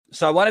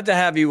So I wanted to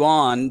have you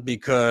on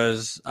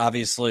because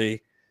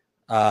obviously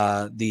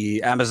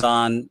the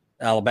Amazon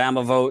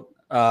Alabama vote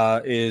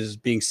is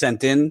being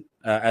sent in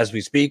as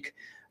we speak.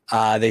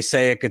 They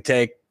say it could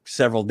take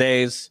several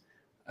days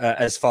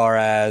as far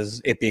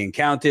as it being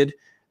counted.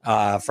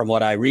 From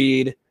what I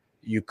read,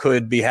 you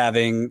could be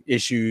having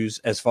issues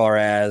as far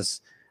as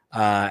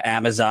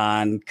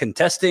Amazon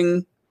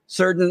contesting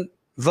certain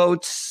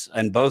votes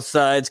and both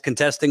sides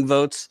contesting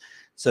votes.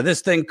 So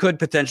this thing could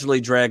potentially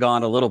drag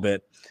on a little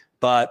bit.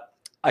 But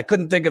I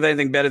couldn't think of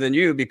anything better than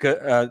you,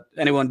 because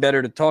anyone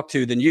better to talk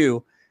to than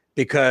you,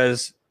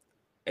 because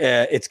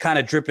it's kind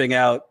of dripping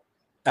out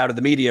of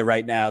the media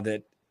right now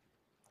that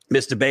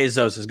Mr.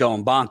 Bezos is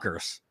going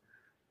bonkers,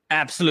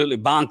 absolutely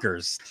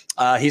bonkers.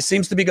 He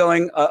seems to be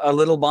going a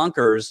little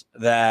bonkers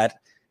that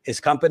his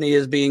company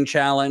is being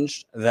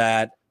challenged,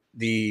 that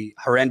the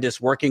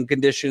horrendous working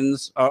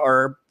conditions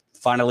are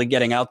finally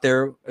getting out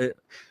there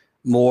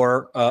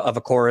more of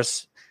a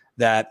chorus,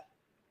 that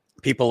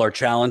people are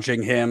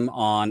challenging him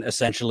on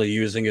essentially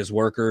using his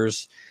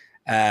workers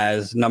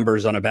as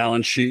numbers on a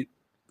balance sheet.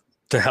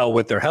 To hell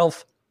with their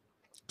health.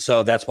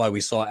 So that's why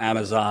we saw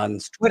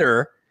Amazon's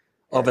Twitter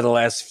over the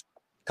last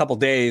couple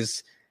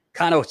days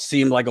kind of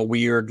seemed like a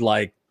weird,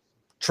 like,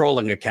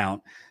 trolling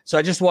account. So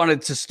I just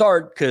wanted to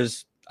start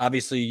because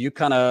obviously you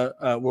kind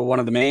of were one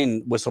of the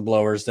main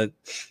whistleblowers that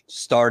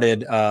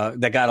started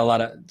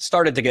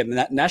started to get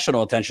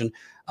national attention.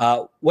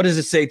 What does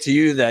it say to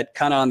you that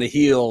kind of on the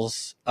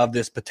heels of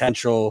this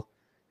potential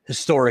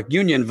historic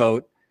union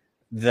vote,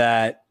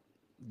 that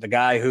the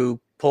guy who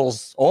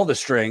pulls all the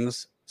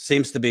strings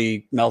seems to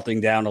be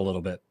melting down a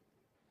little bit?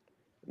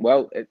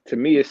 Well, to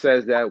me, it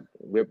says that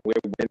we're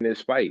winning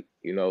this fight.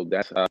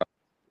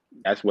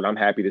 That's what I'm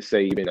happy to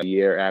say, even a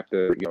year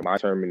after my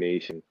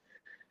termination,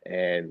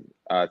 and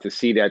to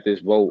see that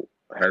this vote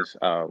has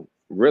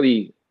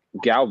really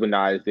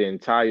galvanized the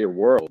entire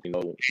world.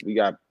 We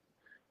got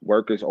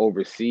workers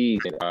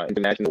overseas and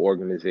international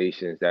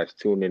organizations that's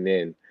tuning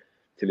in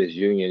to this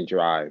union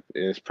drive,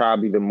 and it's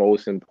probably the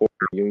most important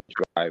union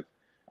drive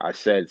I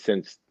said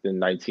since the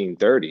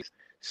 1930s.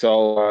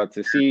 So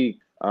to see,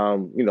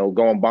 going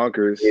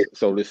bonkers,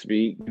 so to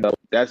speak,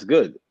 that's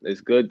good. It's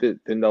good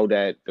to know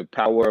that the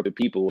power of the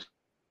people is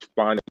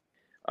finally,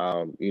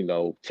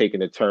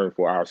 taking a turn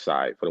for our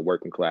side, for the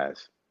working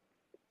class.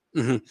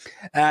 Mm-hmm.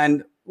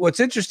 And what's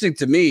interesting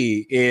to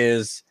me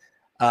is,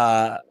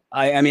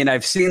 I mean,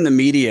 I've seen the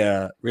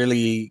media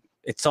really.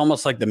 It's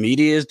almost like the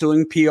media is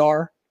doing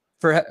PR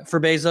for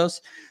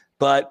Bezos,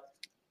 but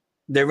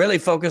they're really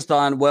focused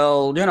on,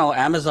 well,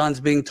 Amazon's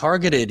being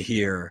targeted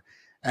here.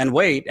 And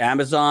wait,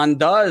 Amazon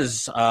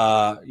does,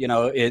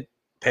 it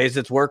pays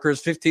its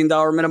workers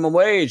 $15 minimum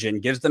wage and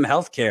gives them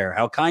health care.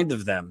 How kind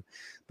of them.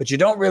 But you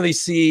don't really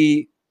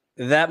see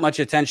that much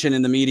attention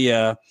in the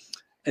media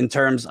in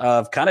terms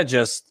of kind of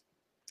just,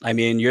 I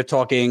mean, you're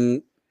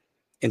talking,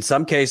 in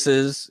some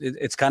cases,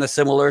 it's kind of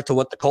similar to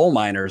what the coal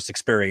miners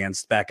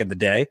experienced back in the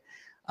day,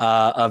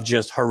 of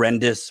just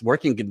horrendous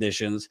working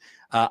conditions.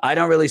 I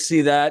don't really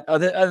see that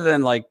other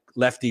than like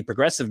lefty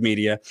progressive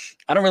media.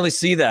 I don't really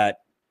see that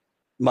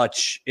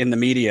much in the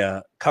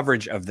media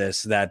coverage of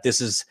this, that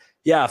this is,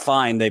 yeah,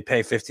 fine. They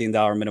pay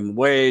 $15 minimum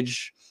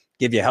wage,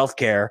 give you health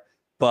care,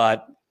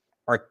 but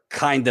are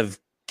kind of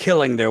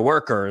killing their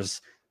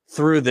workers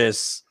through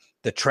this,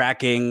 the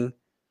tracking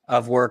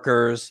of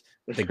workers,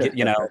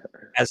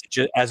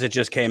 as it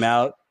just came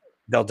out,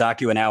 they'll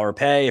dock you an hour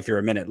pay if you're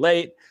a minute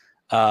late.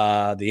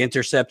 The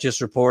Intercept just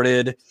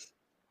reported,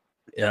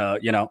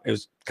 it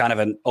was kind of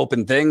an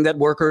open thing that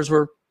workers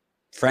were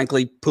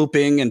frankly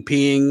pooping and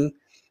peeing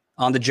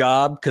on the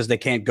job because they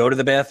can't go to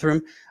the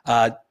bathroom.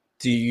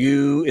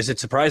 Is it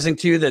surprising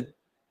to you that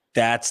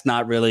that's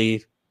not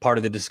really part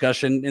of the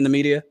discussion in the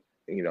media?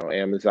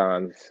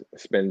 Amazon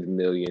spends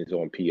millions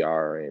on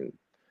PR, and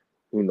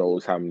who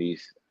knows how many,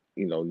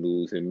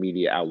 news and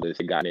media outlets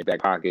have gotten in their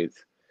back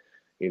pockets.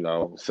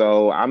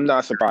 So I'm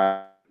not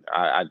surprised.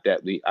 I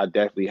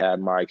definitely had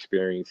my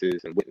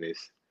experiences and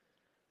witnessed,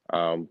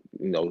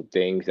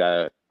 things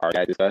that are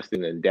that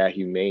disgusting and that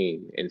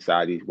humane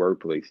inside these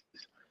workplaces.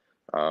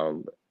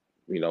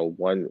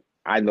 One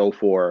I know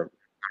for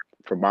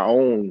my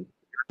own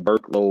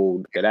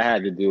workload that I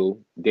had to do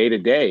day to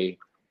day,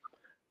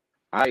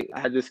 I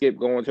had to skip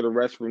going to the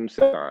restroom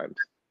sometimes,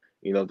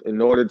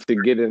 in order to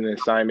get an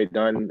assignment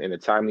done in a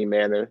timely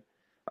manner.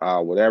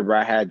 Whatever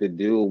I had to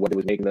do, whether it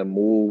was making a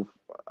move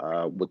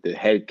with the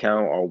head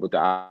count or with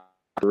the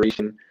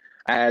operation,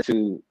 I had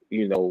to,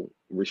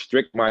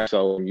 restrict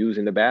myself from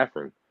using the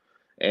bathroom.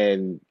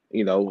 And,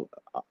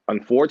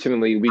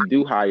 unfortunately, we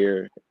do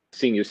hire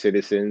senior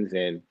citizens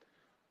and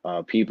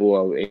people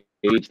of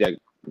age that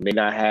may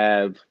not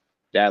have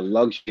that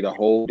luxury to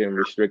hold and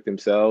restrict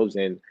themselves.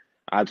 And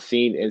I've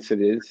seen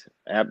incidents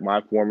at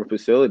my former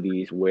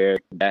facilities where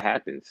that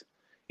happens,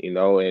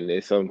 and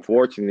it's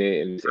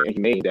unfortunate and it's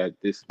inhumane that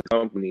this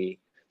company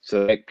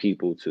select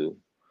people to.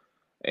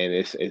 And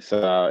it's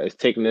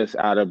taking us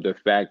out of the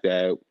fact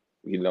that,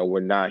 we're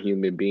not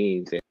human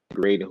beings and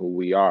greater who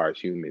we are as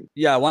humans.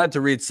 Yeah, I wanted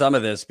to read some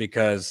of this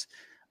because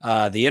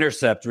The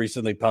Intercept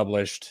recently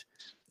published.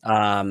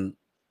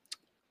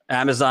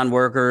 Amazon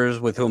workers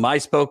with whom I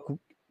spoke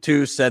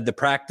to said the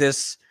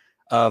practice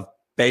of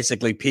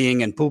basically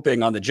peeing and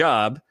pooping on the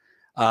job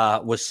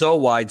was so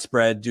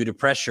widespread due to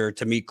pressure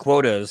to meet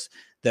quotas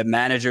that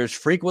managers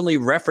frequently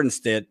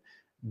referenced it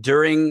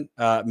during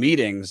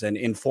meetings and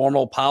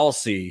informal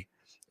policy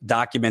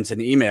documents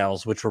and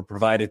emails, which were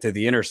provided to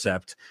The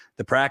Intercept.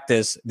 The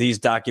practice these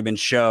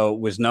documents show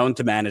was known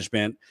to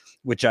management,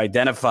 which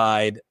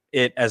identified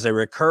it as a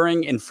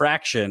recurring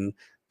infraction,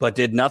 but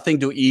did nothing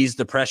to ease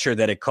the pressure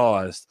that it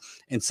caused.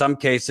 In some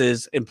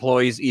cases,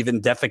 employees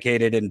even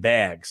defecated in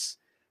bags.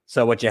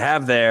 So what you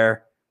have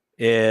there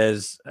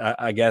is,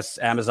 I guess,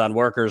 Amazon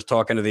workers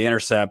talking to The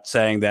Intercept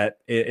saying that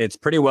it's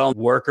pretty well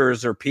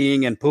workers are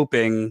peeing and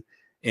pooping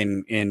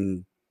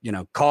in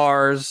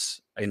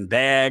cars, in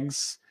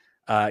bags,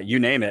 you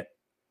name it.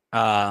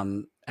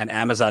 And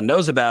Amazon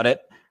knows about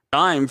it.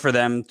 Time for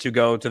them to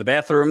go to the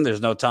bathroom.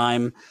 There's no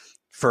time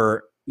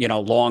for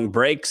long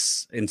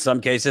breaks. In some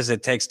cases,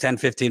 it takes 10,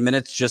 15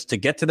 minutes just to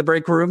get to the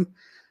break room.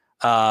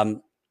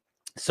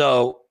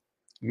 So,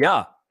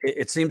 yeah,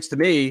 it seems to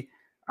me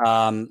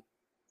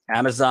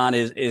Amazon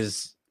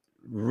is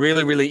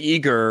really, really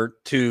eager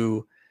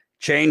to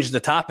change the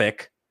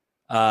topic,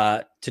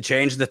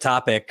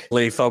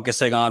 really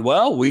focusing on,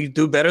 well, we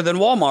do better than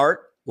Walmart.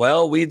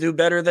 Well, we do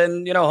better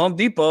than, Home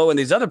Depot and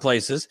these other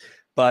places.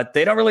 But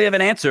they don't really have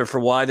an answer for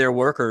why their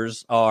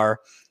workers are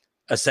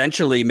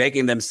essentially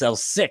making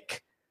themselves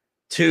sick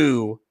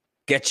to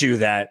get you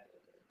that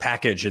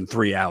package in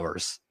 3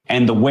 hours.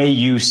 And the way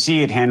you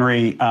see it,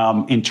 Henry,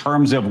 in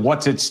terms of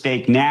what's at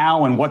stake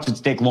now and what's at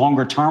stake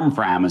longer term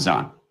for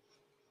Amazon?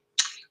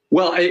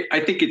 Well, I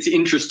think it's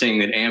interesting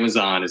that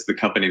Amazon is the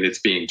company that's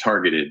being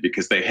targeted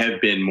because they have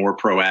been more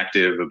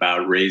proactive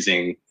about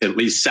raising at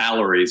least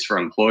salaries for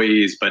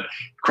employees, but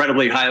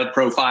incredibly high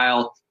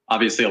profile.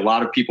 Obviously, a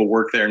lot of people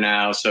work there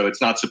now, so it's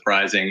not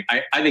surprising.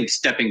 I think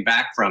stepping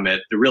back from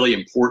it, the really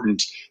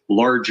important,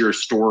 larger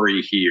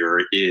story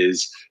here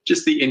is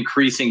just the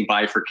increasing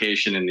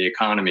bifurcation in the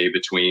economy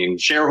between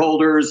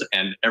shareholders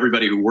and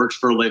everybody who works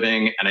for a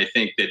living. And I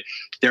think that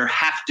there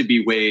have to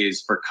be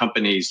ways for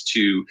companies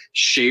to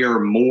share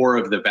more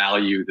of the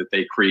value that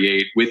they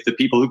create with the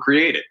people who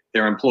create it,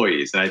 their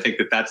employees. And I think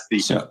that that's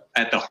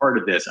at the heart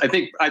of this. I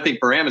think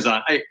for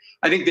Amazon, I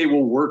think they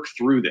will work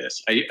through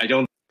this. I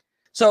don't.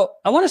 So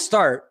I want to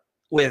start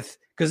with,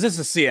 because this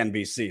is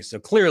CNBC, so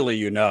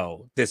clearly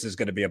this is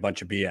going to be a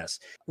bunch of BS.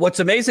 What's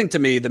amazing to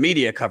me, the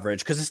media coverage,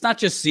 because it's not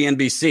just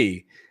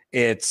CNBC,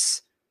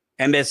 it's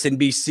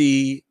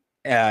MSNBC,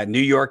 New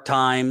York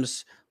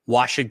Times,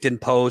 Washington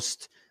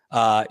Post,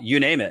 you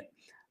name it.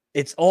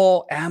 It's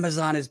all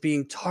Amazon is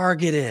being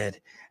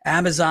targeted.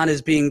 Amazon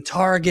is being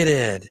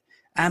targeted.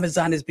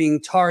 Amazon is being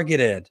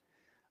targeted.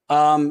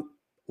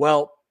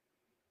 Well,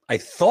 I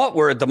thought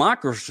we're a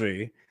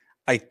democracy.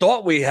 I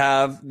thought we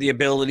have the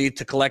ability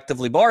to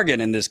collectively bargain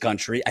in this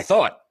country. I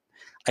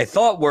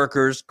thought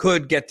workers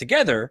could get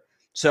together.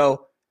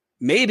 So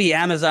maybe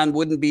Amazon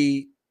wouldn't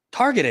be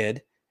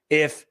targeted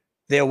if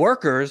their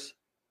workers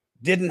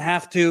didn't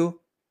have to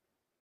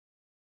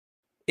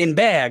in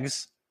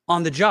bags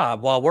on the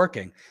job while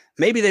working.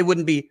 Maybe they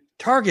wouldn't be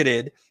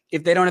targeted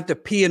if they don't have to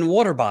pee in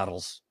water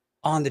bottles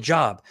on the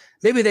job.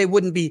 Maybe they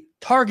wouldn't be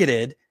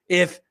targeted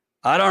if,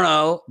 I don't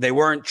know, they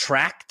weren't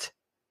tracked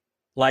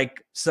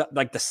like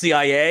the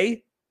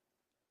CIA.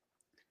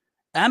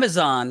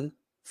 Amazon,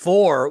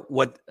 for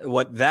what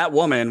that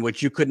woman,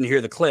 which you couldn't hear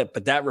the clip,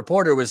 but that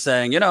reporter was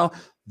saying,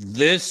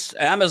 this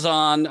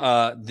Amazon,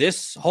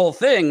 this whole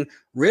thing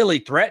really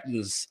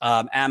threatens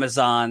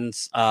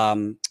Amazon's,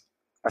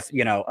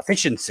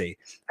 efficiency.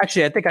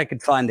 Actually, I think I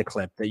could find the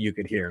clip that you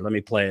could hear. Let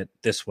me play it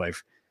this way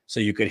so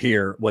you could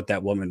hear what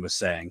that woman was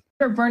saying.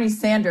 Bernie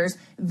Sanders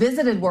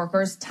visited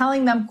workers,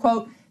 telling them,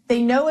 quote,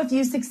 they know if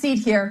you succeed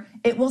here,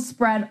 it will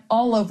spread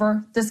all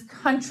over this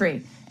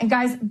country. And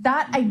guys,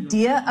 that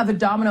idea of a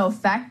domino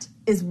effect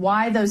is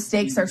why those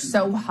stakes are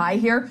so high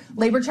here.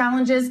 Labor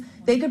challenges,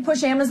 they could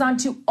push Amazon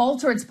to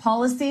alter its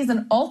policies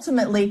and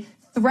ultimately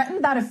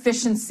threaten that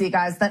efficiency,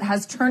 guys, that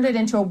has turned it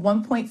into a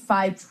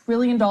 $1.5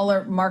 trillion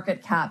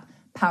market cap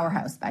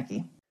powerhouse,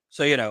 Becky.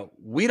 So,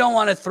 we don't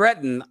want to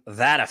threaten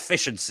that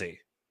efficiency.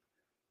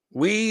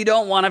 We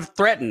don't want to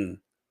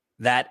threaten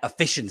that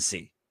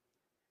efficiency.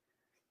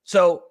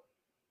 So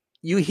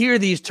you hear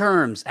these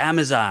terms,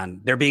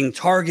 Amazon, they're being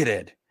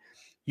targeted.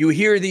 You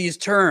hear these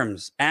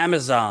terms,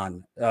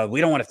 Amazon, we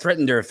don't want to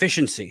threaten their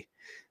efficiency.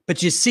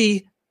 But you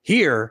see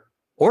here,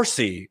 or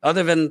see,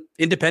 other than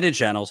independent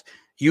channels,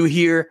 you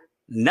hear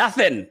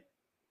nothing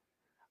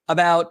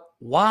about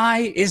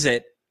why is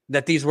it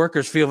that these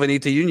workers feel the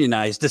need to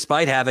unionize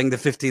despite having the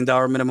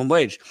 $15 minimum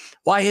wage?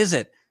 Why is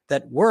it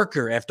that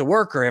worker after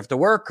worker after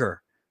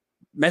worker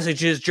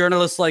messages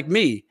journalists like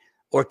me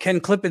or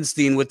Ken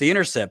Klippenstein with The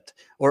Intercept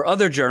or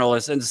other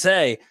journalists and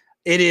say,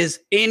 it is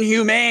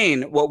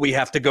inhumane what we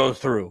have to go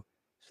through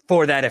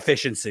for that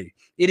efficiency.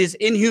 It is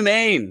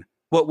inhumane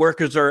what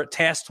workers are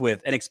tasked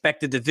with and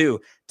expected to do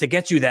to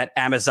get you that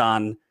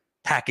Amazon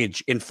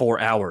package in 4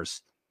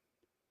 hours.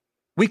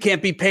 We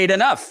can't be paid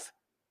enough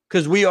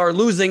because we are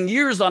losing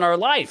years on our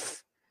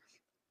life.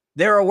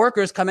 There are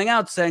workers coming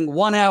out saying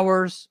 1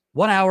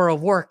 hour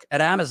of work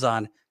at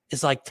Amazon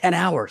is like 10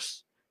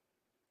 hours.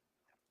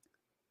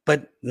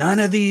 But none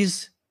of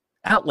these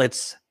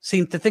outlets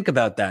seem to think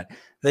about that.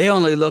 They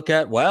only look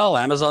at, well,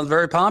 Amazon's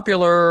very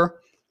popular.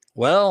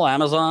 Well,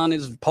 Amazon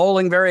is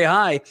polling very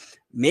high.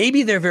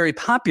 Maybe they're very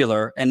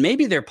popular and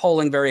maybe they're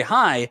polling very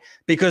high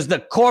because the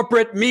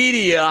corporate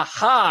media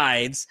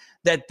hides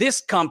that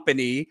this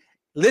company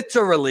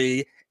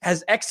literally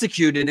has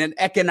executed an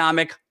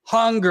economic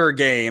Hunger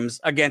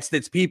Games against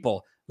its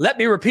people. Let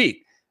me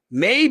repeat.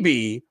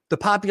 Maybe the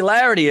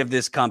popularity of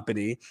this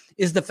company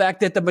is the fact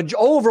that the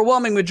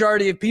overwhelming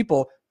majority of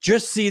people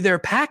just see their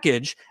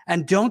package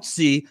and don't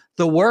see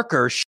the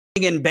worker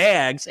shitting in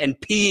bags and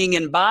peeing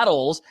in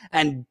bottles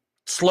and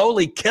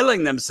slowly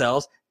killing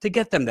themselves to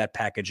get them that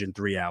package in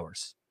 3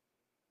 hours.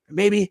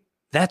 Maybe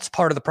that's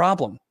part of the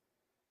problem.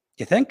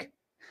 You think?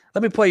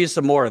 Let me play you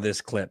some more of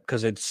this clip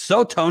because it's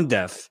so tone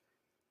deaf.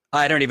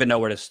 I don't even know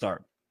where to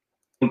start.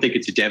 I don't think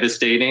it's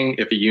devastating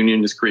if a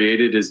union is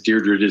created. As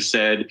Deirdre just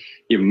said,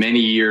 you have many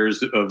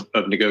years of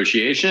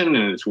negotiation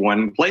and it's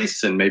one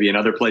place, and maybe in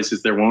other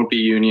places there won't be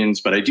unions.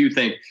 But I do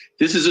think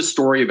this is a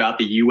story about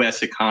the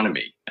U.S.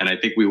 economy, and I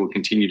think we will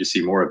continue to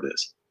see more of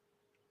this.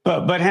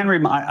 But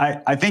Henry,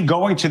 I think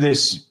going to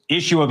this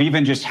issue of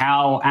even just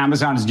how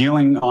Amazon is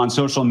dealing on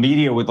social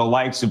media with the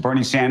likes of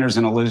Bernie Sanders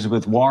and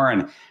Elizabeth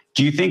Warren,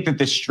 do you think that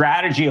the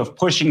strategy of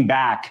pushing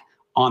back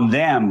on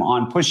them,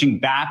 on pushing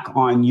back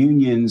on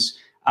unions,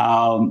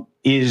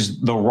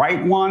 is the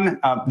right one?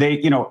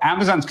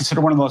 Amazon's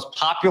considered one of the most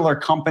popular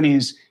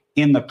companies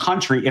in the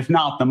country, if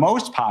not the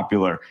most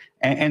popular.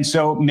 And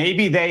so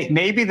maybe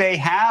they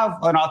have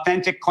an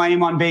authentic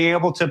claim on being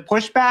able to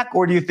push back,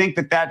 or do you think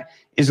that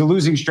is a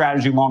losing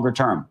strategy longer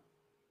term?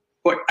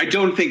 But I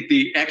don't think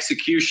the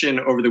execution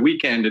over the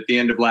weekend at the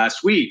end of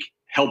last week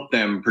helped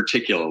them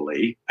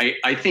particularly.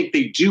 I think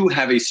they do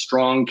have a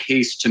strong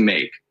case to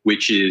make,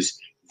 which is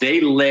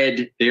they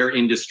led their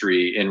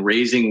industry in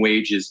raising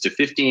wages to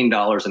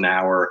 $15 an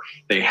hour.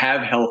 They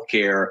have health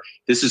care.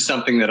 This is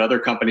something that other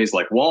companies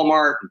like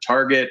Walmart and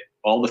Target,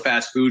 all the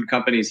fast food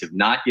companies have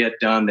not yet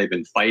done. They've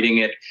been fighting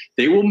it.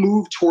 They will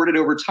move toward it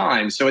over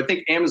time. So I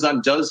think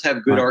Amazon does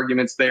have good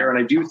arguments there.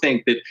 And I do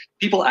think that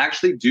people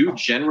actually do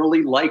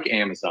generally like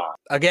Amazon.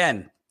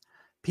 Again,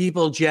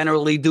 people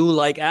generally do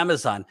like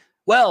Amazon.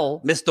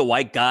 Well, Mr.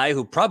 White Guy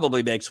who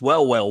probably makes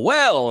well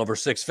over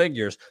six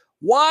figures.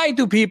 Why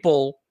do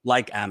people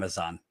like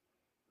Amazon?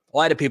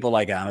 Why do people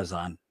like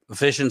Amazon?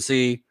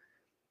 Efficiency,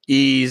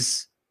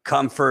 ease,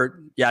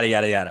 comfort, yada,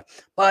 yada, yada.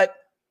 But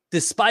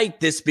despite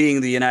this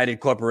being the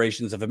United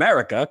Corporations of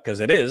America, because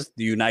it is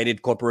the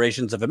United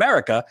Corporations of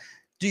America,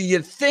 do you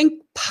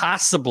think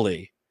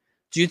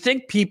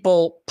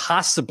people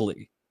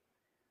possibly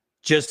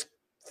just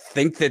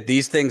think that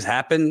these things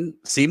happen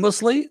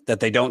seamlessly, that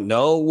they don't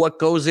know what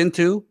goes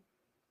into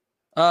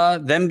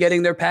them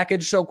getting their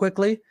package so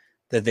quickly,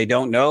 that they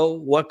don't know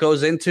what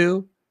goes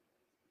into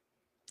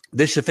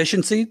this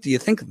efficiency? Do you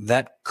think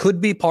that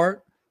could be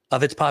part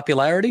of its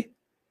popularity?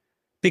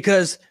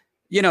 Because,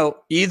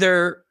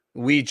 either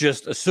we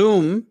just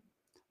assume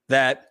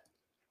that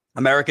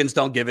Americans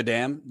don't give a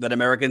damn, that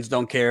Americans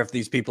don't care if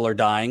these people are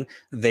dying.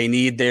 They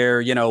need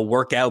their,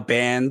 workout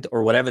band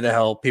or whatever the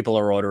hell people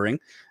are ordering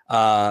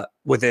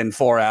within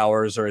 4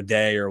 hours or a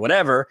day or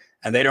whatever.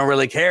 And they don't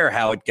really care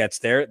how it gets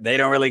there. They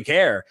don't really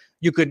care.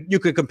 You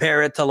could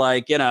compare it to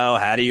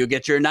how do you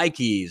get your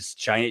Nikes,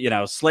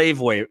 China,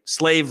 slave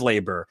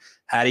labor?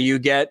 How do you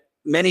get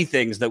many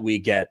things that we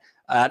get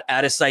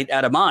out of sight,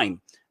 out of mind?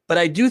 But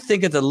I do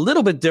think it's a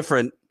little bit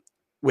different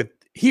with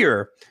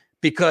here,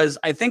 because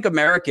I think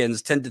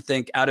Americans tend to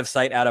think out of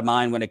sight, out of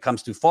mind when it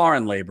comes to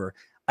foreign labor.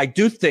 I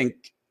do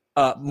think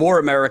more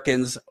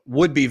Americans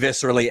would be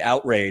viscerally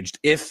outraged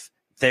if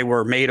they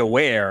were made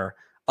aware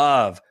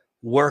of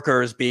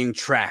workers being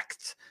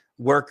tracked,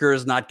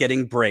 workers not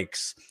getting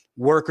breaks,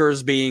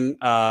 workers being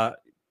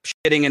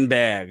shitting in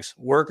bags,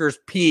 workers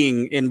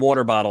peeing in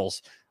water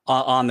bottles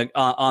on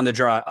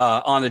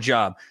the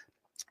job.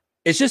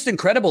 It's just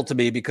incredible to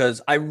me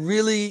because I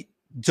really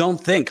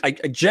don't think, I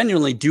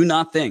genuinely do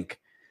not think,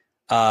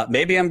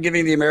 maybe I'm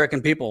giving the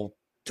American people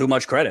too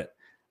much credit.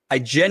 I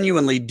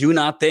genuinely do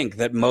not think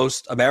that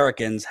most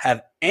Americans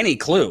have any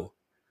clue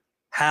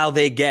how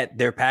they get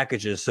their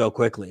packages so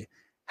quickly,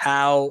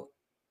 how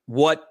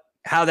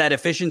that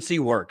efficiency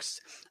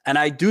works. And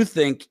I do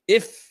think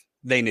if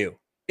they knew,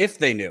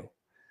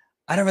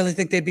 I don't really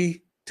think they'd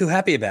be too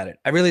happy about it.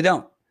 I really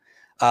don't.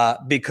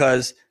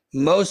 Because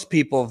most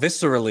people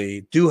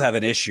viscerally do have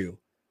an issue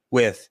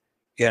with,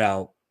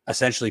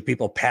 essentially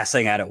people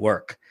passing out at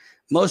work.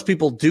 Most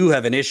people do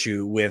have an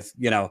issue with,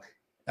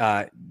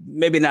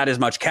 maybe not as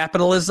much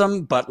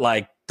capitalism, but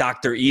like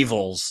Dr.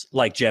 Evils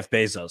like Jeff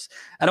Bezos.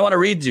 And I want to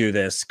read you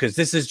this because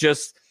this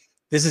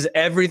is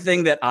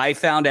everything that I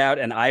found out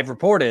and I've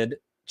reported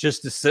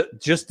just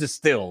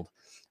distilled.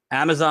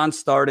 Amazon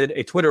started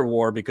a Twitter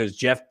war because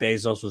Jeff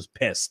Bezos was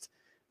pissed.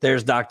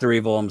 There's Dr.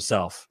 Evil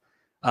himself.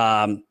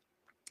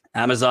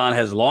 Amazon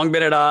has long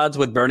been at odds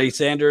with Bernie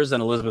Sanders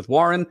and Elizabeth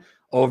Warren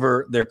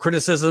over their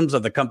criticisms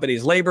of the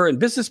company's labor and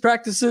business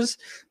practices,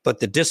 but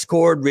the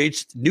discord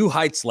reached new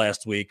heights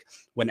last week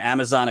when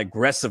Amazon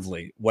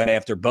aggressively went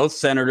after both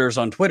senators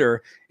on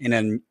Twitter in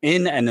an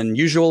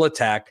unusual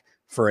attack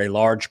for a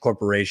large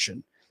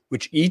corporation,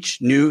 with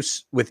each new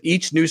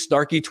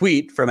snarky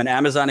tweet from an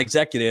Amazon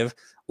executive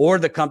or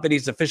the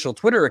company's official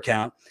Twitter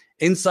account.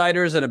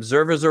 Insiders and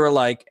observers are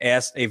alike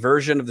asked a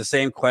version of the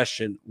same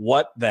question: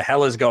 what the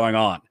hell is going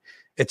on?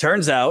 It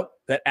turns out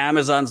that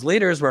Amazon's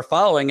leaders were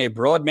following a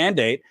broad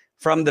mandate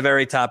from the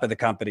very top of the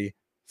company: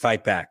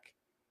 fight back.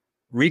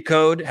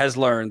 Recode has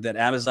learned that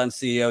Amazon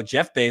CEO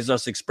Jeff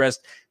Bezos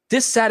expressed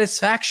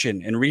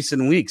dissatisfaction in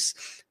recent weeks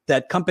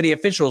that company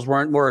officials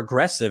weren't more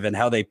aggressive in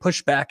how they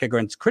push back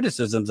against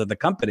criticisms of the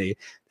company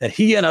that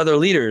he and other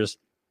leaders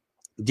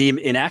deem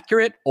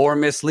inaccurate or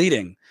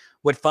misleading.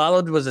 What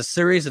followed was a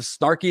series of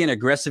snarky and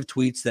aggressive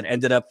tweets that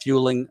ended up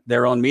fueling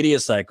their own media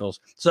cycles.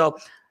 So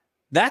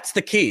that's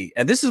the key.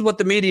 And this is what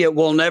the media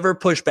will never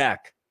push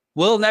back.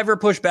 Will never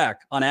push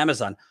back on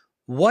Amazon.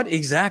 What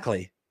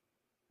exactly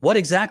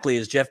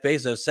is Jeff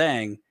Bezos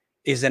saying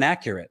is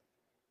inaccurate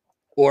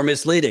or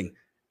misleading?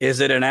 Is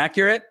it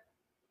inaccurate?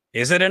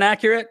 Is it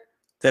inaccurate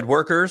that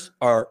workers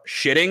are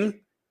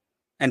shitting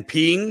and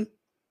peeing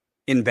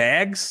in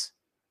bags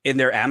in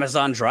their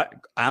Amazon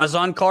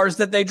cars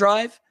that they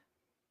drive?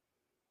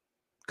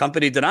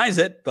 Company denies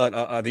it, but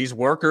are these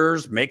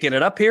workers making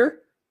it up here?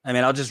 I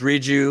mean, I'll just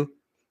read you.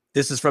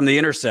 This is from The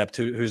Intercept,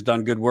 who's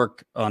done good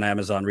work on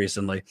Amazon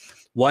recently.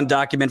 One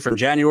document from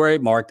January,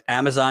 marked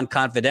Amazon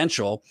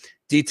Confidential,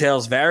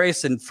 details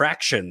various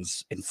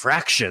infractions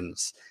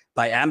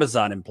by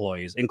Amazon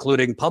employees,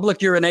 including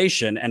public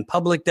urination and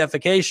public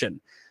defecation.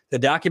 The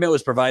document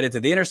was provided to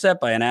The Intercept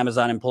by an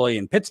Amazon employee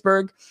in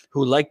Pittsburgh,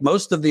 who, like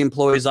most of the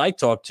employees I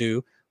talked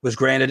to, was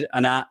granted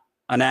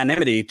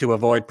anonymity to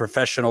avoid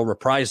professional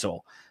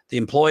reprisal. The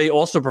employee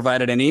also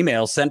provided an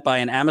email sent by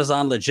an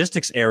Amazon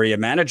logistics area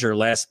manager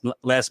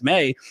last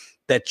May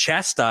that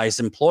chastised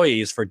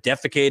employees for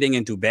defecating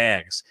into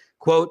bags.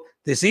 Quote,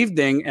 this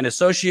evening, an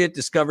associate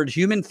discovered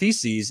human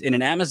feces in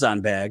an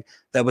Amazon bag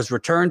that was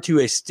returned to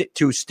a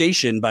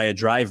station by a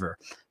driver.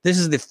 This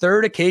is the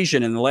third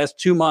occasion in the last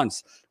 2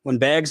 months when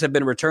bags have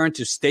been returned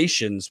to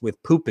stations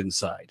with poop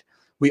inside.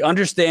 We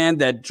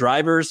understand that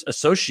drivers'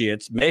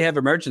 associates may have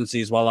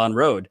emergencies while on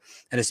road,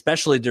 and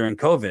especially during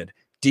COVID.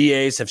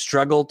 DAs have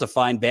struggled to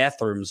find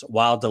bathrooms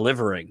while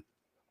delivering.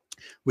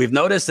 We've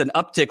noticed an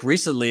uptick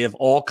recently of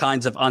all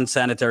kinds of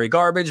unsanitary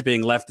garbage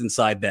being left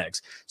inside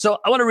bags. So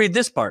I want to read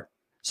this part.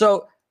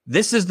 So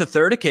this is the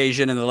third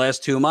occasion in the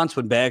last 2 months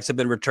when bags have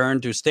been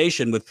returned to a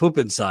station with poop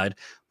inside.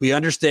 We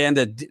understand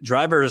that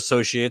driver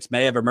associates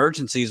may have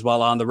emergencies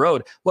while on the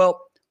road.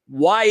 Well,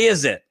 why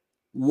is it?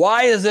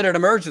 Why is it an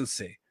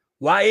emergency?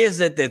 Why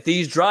is it that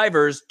these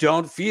drivers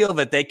don't feel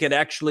that they can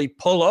actually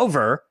pull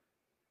over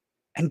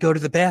and go to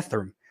the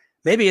bathroom?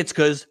 Maybe it's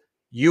because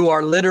you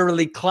are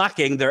literally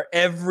clocking their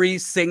every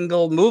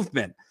single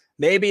movement.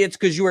 Maybe it's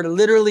because you are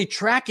literally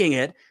tracking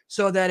it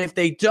so that if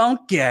they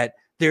don't get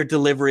their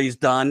deliveries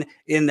done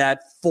in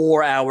that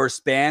 4-hour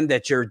span,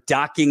 that you're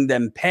docking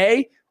them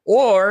pay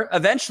or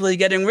eventually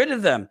getting rid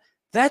of them.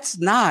 That's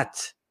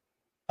not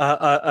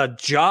a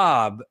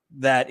job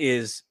that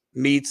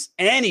meets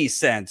any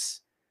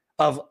sense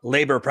of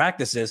labor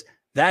practices.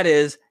 That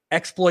is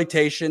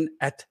exploitation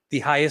at the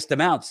highest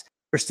amounts.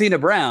 Christina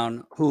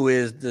Brown, who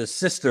is the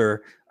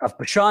sister of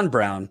Bashan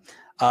Brown,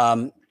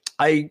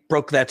 I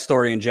broke that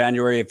story in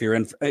January. If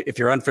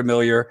you're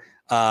unfamiliar,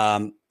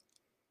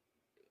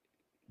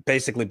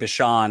 basically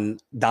Bashan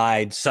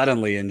died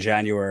suddenly in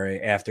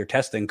January after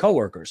testing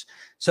coworkers.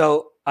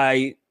 So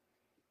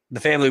the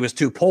family was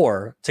too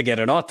poor to get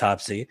an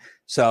autopsy,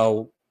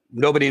 so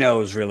nobody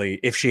knows really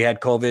if she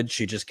had COVID.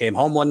 She just came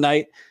home one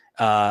night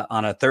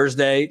on a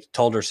Thursday,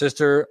 told her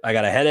sister, I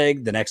got a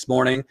headache. The next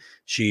morning,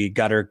 she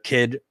got her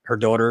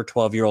daughter,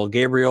 12-year-old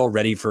Gabriel,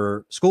 ready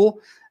for school.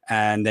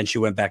 And then she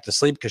went back to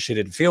sleep because she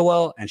didn't feel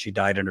well, and she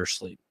died in her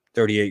sleep.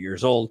 38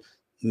 years old,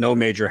 no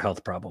major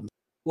health problems.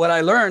 What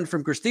I learned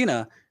from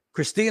Christina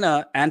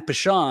and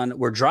Bashan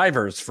were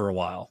drivers for a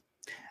while.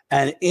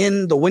 And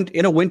in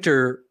a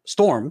winter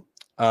storm,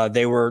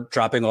 they were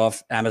dropping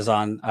off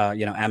Amazon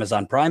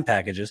Prime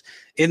packages.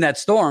 In that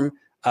storm,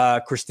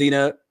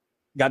 Christina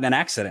got in an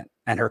accident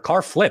and her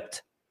car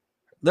flipped.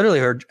 Literally,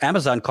 her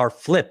Amazon car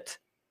flipped.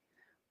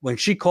 When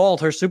she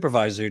called her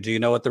supervisor, do you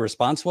know what the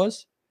response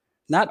was?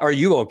 Not, are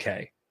you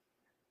okay?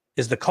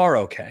 Is the car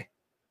okay?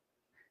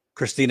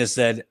 Christina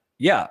said,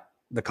 yeah,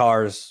 the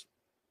car's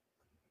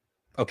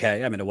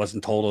okay. I mean, it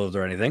wasn't totaled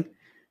or anything.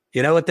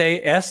 You know what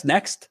they asked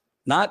next?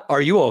 Not,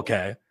 are you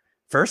okay?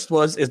 First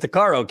was, is the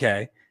car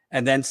okay?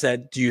 And then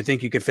said, do you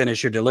think you could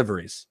finish your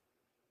deliveries?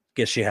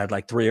 Guess she had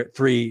like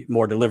three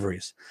more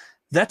deliveries.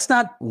 That's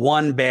not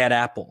one bad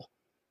apple.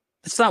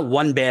 That's not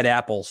one bad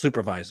apple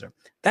supervisor.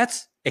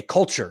 That's a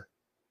culture.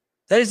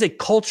 That is a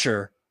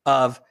culture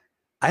of,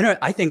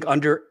 I think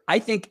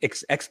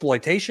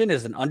exploitation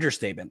is an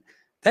understatement.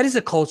 That is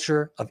a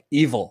culture of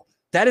evil.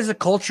 That is a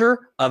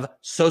culture of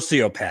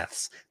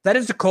sociopaths. That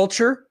is a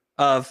culture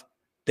of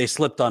they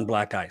slipped on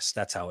black ice.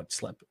 That's how it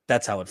slipped.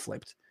 That's how it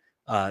flipped.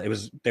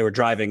 They were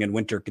driving in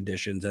winter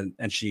conditions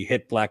and she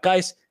hit black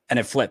ice and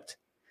it flipped.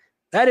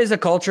 That is a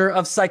culture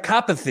of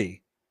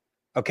psychopathy.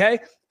 Okay.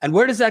 And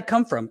where does that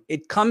come from?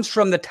 It comes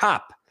from the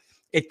top.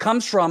 It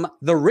comes from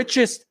the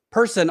richest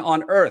person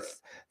on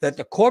earth that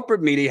the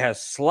corporate media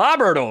has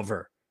slobbered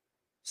over.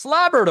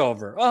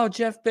 Oh,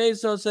 Jeff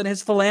Bezos and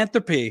his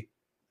philanthropy.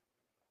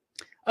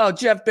 Oh,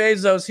 Jeff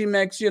Bezos, he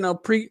makes,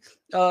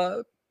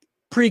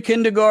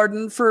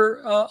 pre-kindergarten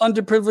for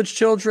underprivileged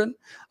children.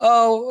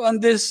 Oh,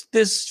 and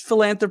this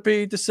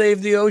philanthropy to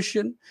save the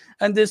ocean,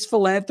 and this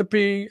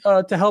philanthropy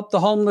to help the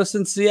homeless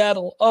in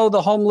Seattle. Oh,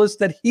 the homeless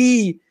that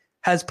he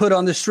has put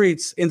on the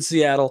streets in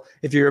Seattle.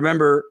 If you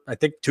remember, I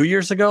think 2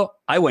 years ago,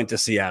 I went to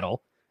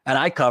Seattle and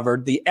I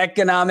covered the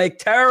economic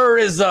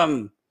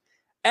terrorism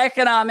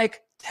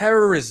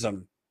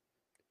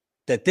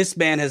that this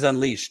man has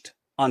unleashed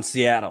on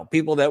Seattle.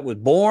 People that were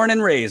born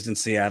and raised in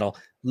Seattle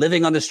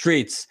living on the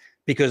streets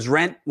because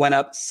rent went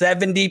up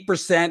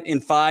 70%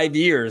 in 5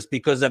 years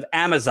because of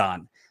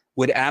Amazon.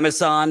 Would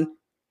Amazon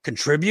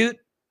contribute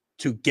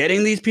to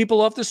getting these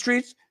people off the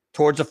streets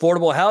towards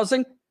affordable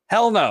housing?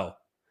 Hell no.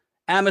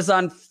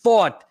 Amazon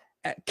fought,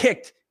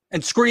 kicked,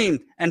 and screamed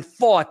and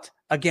fought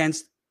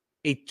against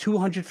a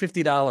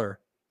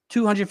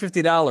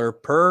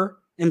 $250 per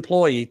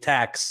employee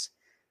tax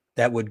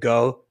that would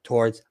go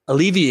towards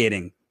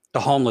alleviating the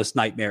homeless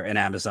nightmare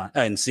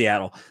in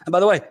Seattle. And by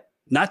the way,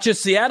 not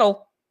just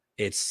Seattle,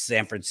 it's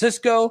San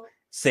Francisco,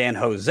 San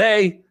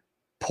Jose,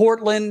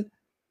 Portland,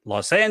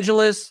 Los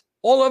Angeles,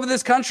 all over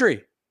this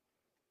country.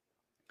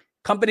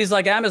 Companies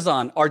like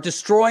Amazon are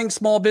destroying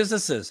small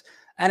businesses.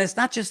 And it's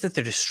not just that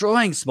they're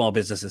destroying small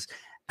businesses.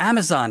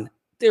 Amazon,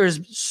 there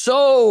is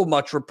so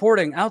much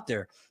reporting out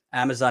there.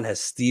 Amazon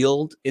has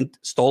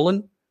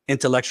stolen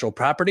intellectual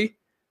property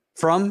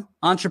from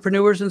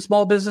entrepreneurs and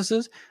small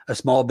businesses. A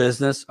small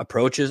business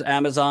approaches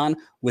Amazon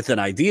with an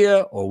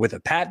idea or with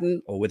a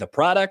patent or with a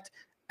product.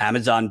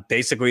 Amazon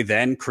basically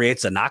then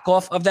creates a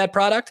knockoff of that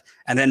product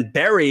and then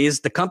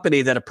buries the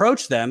company that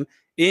approached them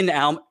in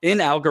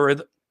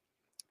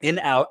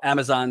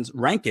Amazon's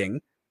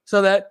ranking, so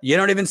that you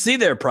don't even see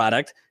their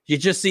product. You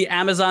just see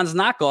Amazon's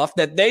knockoff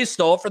that they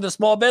stole for the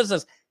small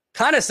business.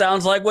 Kind of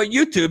sounds like what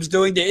YouTube's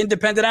doing to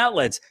independent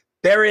outlets,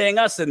 burying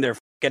us in their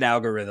fucking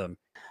algorithm.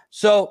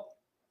 So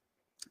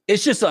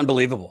it's just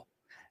unbelievable.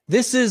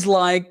 This is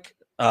like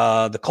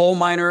the coal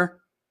miner,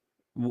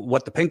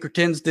 what the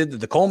Pinkertons did to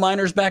the coal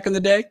miners back in the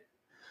day.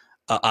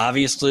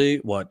 Obviously,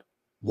 what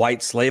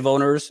white slave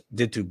owners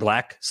did to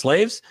black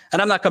slaves.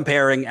 And I'm not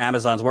comparing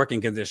Amazon's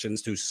working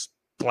conditions to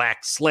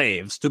black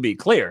slaves, to be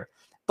clear.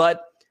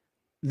 But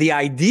the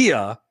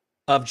idea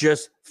of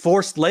just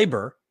forced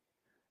labor,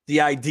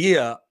 the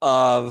idea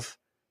of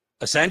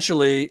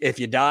essentially, if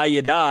you die,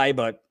 you die,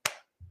 but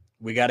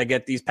we got to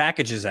get these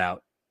packages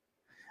out.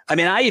 I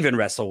mean, I even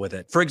wrestle with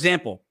it. For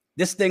example,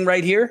 this thing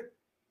right here,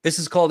 this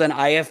is called an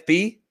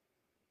IFB.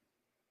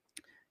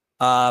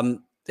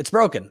 It's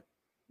broken.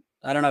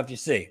 I don't know if you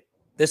see.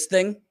 This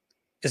thing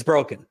is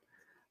broken.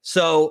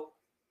 So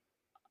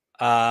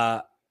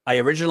I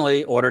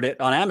originally ordered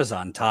it on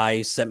Amazon.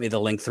 Ty sent me the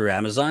link through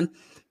Amazon,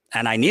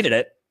 and I needed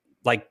it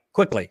like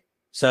quickly.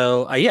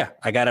 So I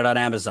got it on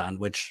Amazon,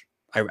 which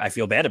I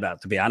feel bad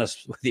about, to be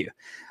honest with you.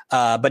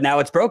 But now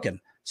it's broken.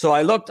 So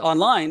I looked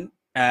online,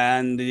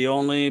 and the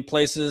only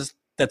places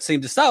that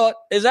seem to sell it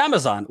is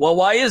Amazon. Well,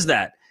 why is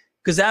that?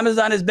 Because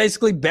Amazon is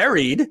basically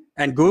buried,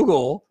 and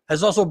Google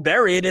has also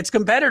buried its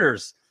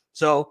competitors.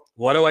 So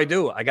what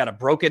do? I got a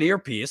broken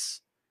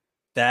earpiece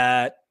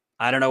that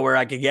I don't know where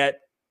I could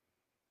get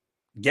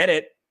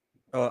it.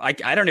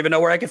 I don't even know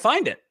where I could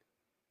find it.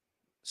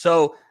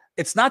 So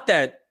it's not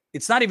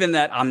even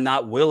that I'm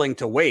not willing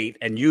to wait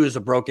and use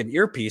a broken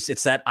earpiece.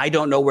 It's that I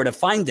don't know where to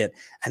find it.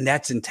 And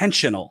that's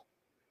intentional,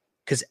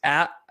 because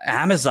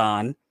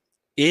Amazon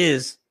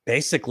is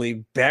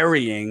basically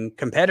burying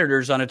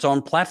competitors on its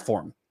own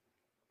platform.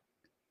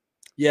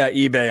 Yeah,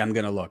 eBay, I'm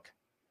going to look.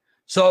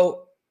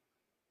 So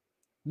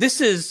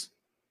this is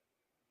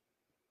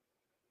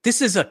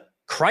a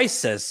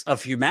crisis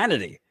of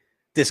humanity,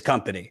 this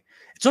company.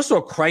 It's also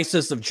a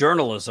crisis of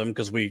journalism,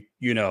 because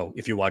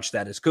if you watch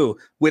Status Quo,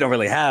 we don't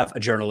really have a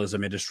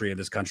journalism industry in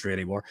this country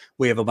anymore.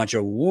 We have a bunch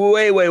of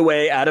way, way,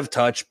 way out of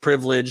touch,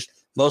 privileged,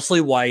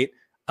 mostly white,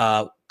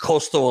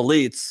 coastal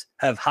elites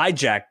have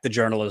hijacked the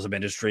journalism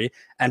industry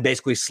and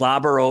basically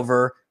slobber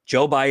over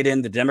Joe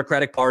Biden, the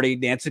Democratic Party,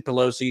 Nancy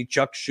Pelosi,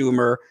 Chuck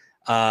Schumer,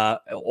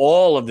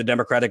 all of the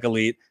Democratic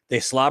elite. They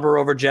slobber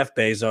over Jeff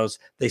Bezos.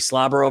 They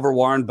slobber over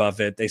Warren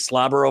Buffett. They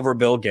slobber over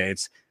Bill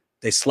Gates.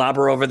 They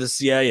slobber over the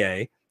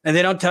CIA. And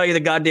they don't tell you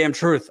the goddamn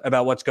truth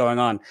about what's going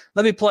on.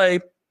 Let me play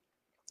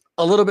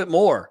a little bit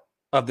more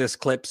of this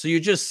clip so you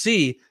just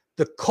see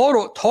the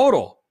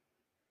total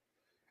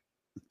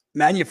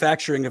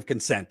manufacturing of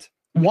consent.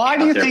 Why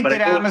do you think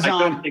that Amazon...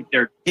 I don't think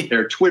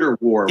their Twitter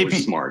war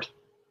was smart.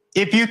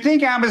 If you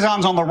think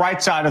Amazon's on the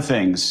right side of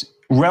things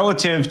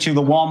relative to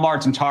the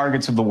Walmarts and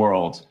Targets of the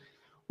world,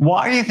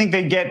 why do you think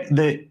they get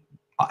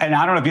and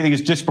I don't know if you think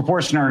it's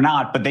disproportionate or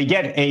not, but they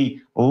get a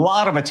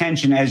lot of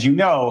attention, as you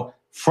know,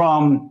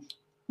 from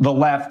the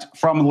left,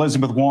 from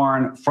Elizabeth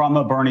Warren, from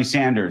a Bernie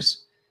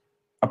Sanders?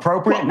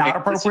 Appropriate, not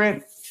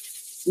appropriate?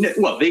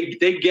 Well,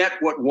 they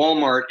get what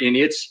Walmart in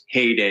its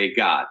heyday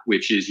got,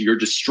 which is you're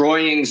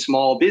destroying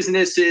small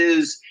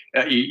businesses.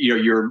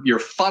 You're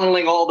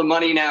funneling all the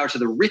money now to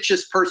the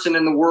richest person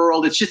in the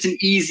world. It's just an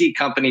easy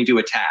company to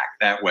attack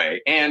that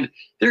way, and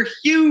they're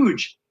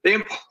huge. They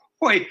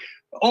employ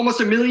almost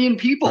 1 million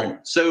people. Right.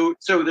 So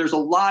there's a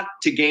lot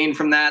to gain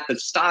from that. The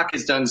stock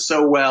has done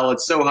so well.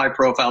 It's so high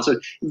profile. So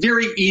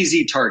very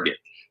easy target.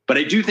 But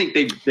I do think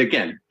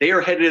they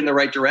are headed in the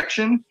right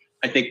direction.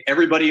 I think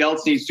everybody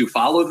else needs to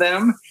follow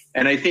them.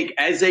 And I think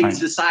as a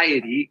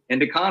society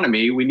and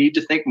economy, we need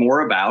to think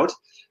more about,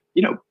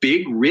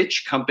 big,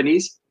 rich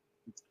companies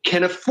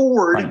can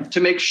afford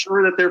to make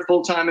sure that their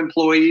full-time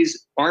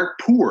employees aren't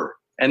poor.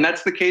 And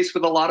that's the case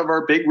with a lot of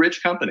our big,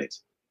 rich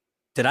companies.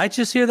 Did I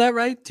just hear that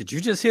right? Did you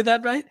just hear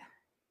that right?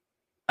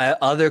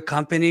 Other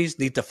companies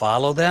need to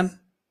follow them.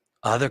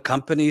 Other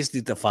companies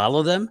need to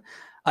follow them.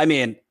 I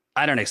mean,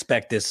 I don't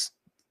expect this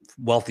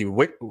wealthy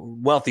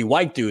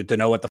white dude to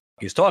know what the fuck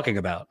he's talking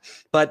about.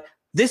 But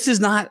this is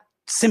not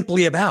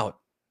simply about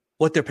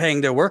what they're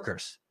paying their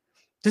workers.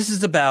 This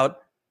is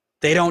about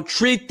they don't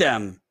treat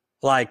them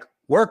like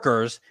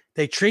workers.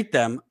 They treat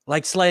them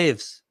like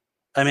slaves.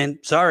 I mean,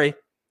 sorry,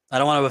 I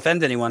don't want to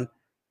offend anyone,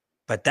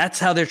 but that's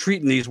how they're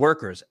treating these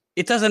workers.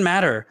 It doesn't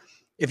matter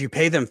if you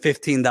pay them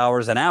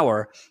 $15 an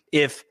hour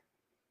if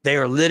they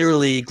are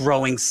literally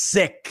growing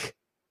sick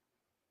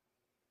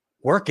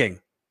working.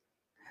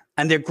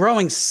 And they're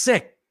growing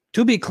sick.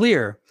 To be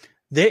clear,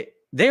 they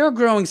are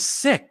growing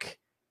sick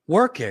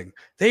working.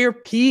 They are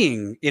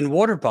peeing in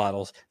water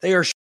bottles. They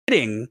are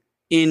shitting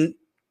in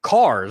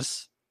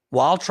cars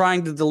while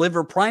trying to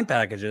deliver Prime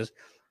packages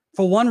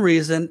for one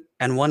reason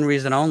and one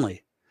reason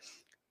only.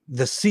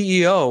 The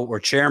CEO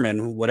or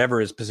chairman, whatever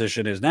his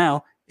position is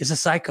now, is a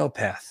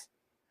psychopath.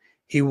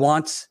 He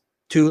wants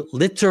to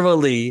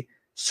literally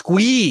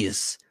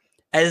squeeze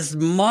as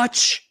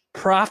much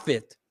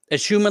profit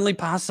as humanly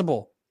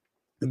possible.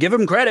 Give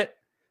him credit.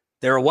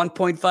 They're a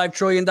 $1.5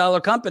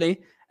 trillion company,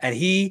 and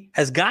he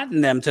has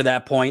gotten them to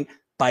that point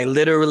by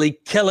literally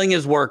killing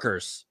his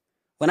workers.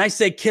 When I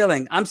say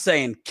killing, I'm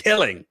saying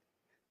killing.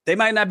 They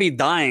might not be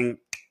dying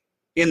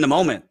in the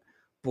moment,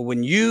 but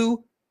when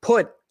you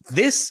put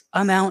this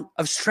amount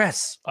of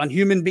stress on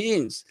human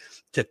beings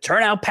to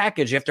turn out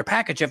package after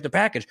package after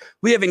package,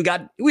 we haven't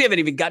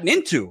even gotten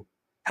into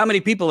how many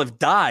people have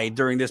died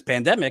during this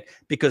pandemic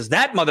because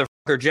that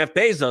motherfucker, Jeff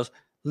Bezos,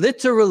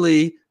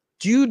 literally,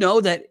 do you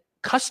know that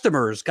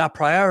customers got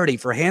priority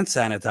for hand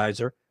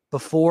sanitizer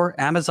before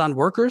Amazon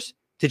workers?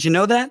 Did you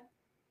know that?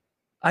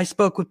 I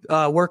spoke with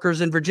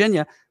workers in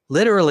Virginia.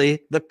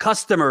 Literally, the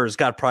customers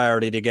got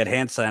priority to get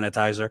hand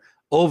sanitizer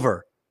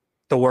over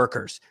the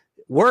workers.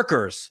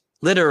 Workers,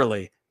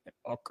 literally,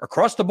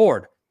 across the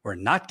board, we're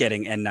not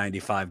getting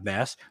N95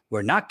 masks.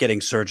 We're not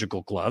getting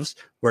surgical gloves.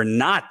 We're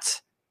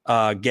not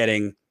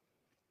getting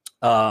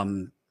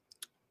gowns.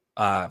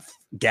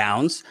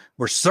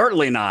 We're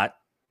certainly not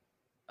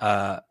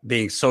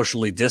being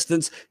socially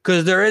distanced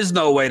because there is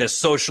no way to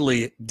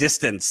socially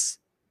distance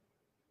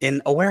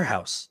in a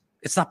warehouse.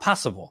 It's not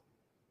possible.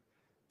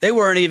 They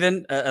weren't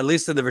even, at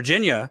least in the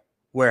Virginia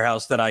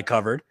warehouse that I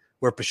covered,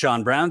 where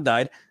Pashawn Brown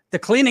died, the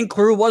cleaning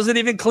crew wasn't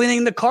even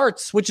cleaning the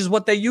carts, which is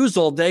what they use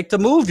all day to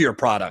move your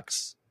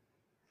products.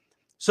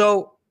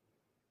 So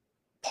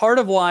part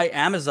of why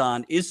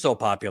Amazon is so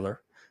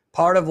popular,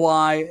 part of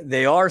why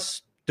they are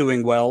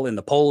doing well in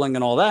the polling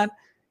and all that,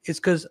 is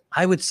because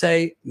I would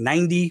say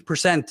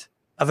 90%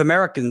 of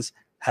Americans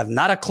have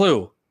not a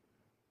clue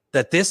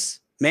that this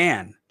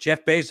man,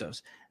 Jeff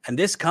Bezos, and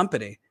this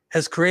company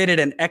has created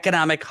an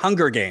economic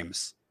Hunger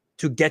Games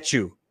to get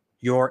you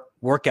your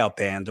workout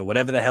band or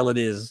whatever the hell it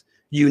is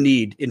you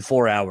need in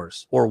 4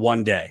 hours or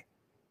one day.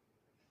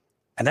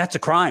 And that's a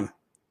crime.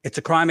 It's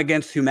a crime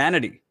against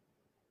humanity.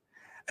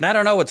 And I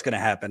don't know what's going to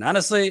happen.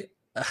 Honestly,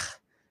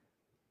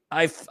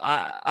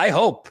 I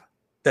hope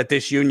that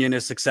this union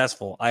is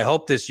successful. I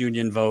hope this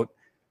union vote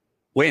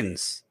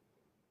wins.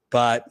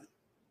 But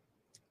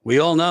we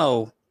all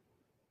know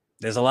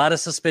there's a lot of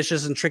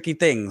suspicious and tricky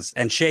things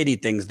and shady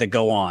things that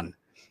go on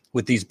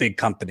with these big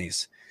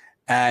companies.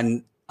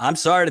 And I'm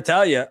sorry to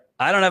tell you,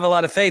 I don't have a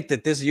lot of faith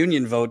that this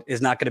union vote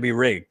is not going to be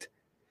rigged.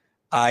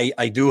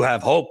 I do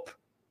have hope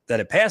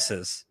that it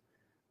passes.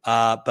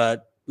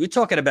 But we're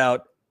talking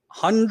about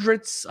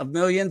hundreds of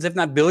millions, if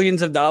not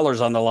billions of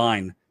dollars on the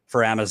line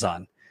for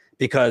Amazon.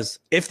 Because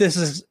if this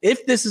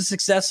is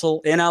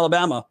successful in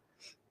Alabama,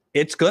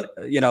 it's good.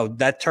 You know,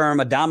 that term,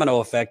 a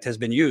domino effect, has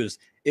been used.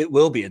 It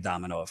will be a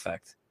domino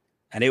effect,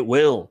 and it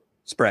will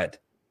spread.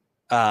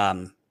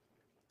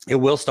 It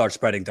will start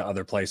spreading to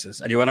other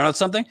places. And you want to know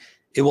something?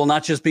 It will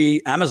not just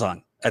be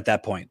Amazon at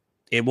that point.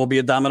 It will be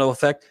a domino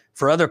effect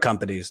for other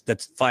companies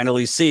that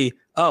finally see,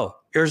 oh,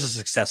 here's a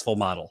successful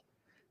model.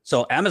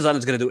 So Amazon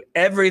is going to do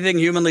everything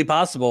humanly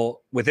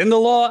possible within the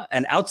law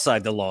and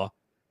outside the law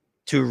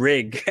to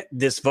rig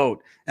this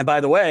vote. And by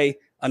the way,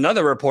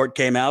 another report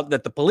came out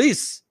that the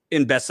police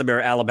in Bessemer,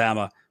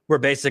 Alabama, were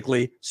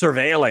basically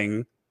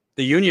surveilling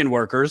the union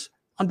workers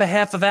on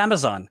behalf of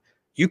Amazon.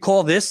 You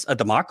call this a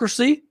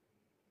democracy?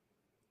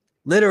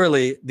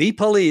 Literally, the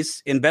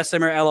police in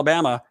Bessemer,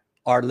 Alabama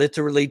are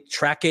literally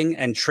tracking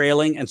and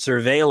trailing and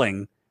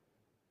surveilling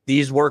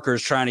these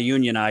workers trying to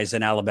unionize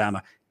in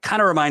Alabama.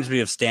 Kind of reminds me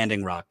of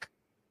Standing Rock.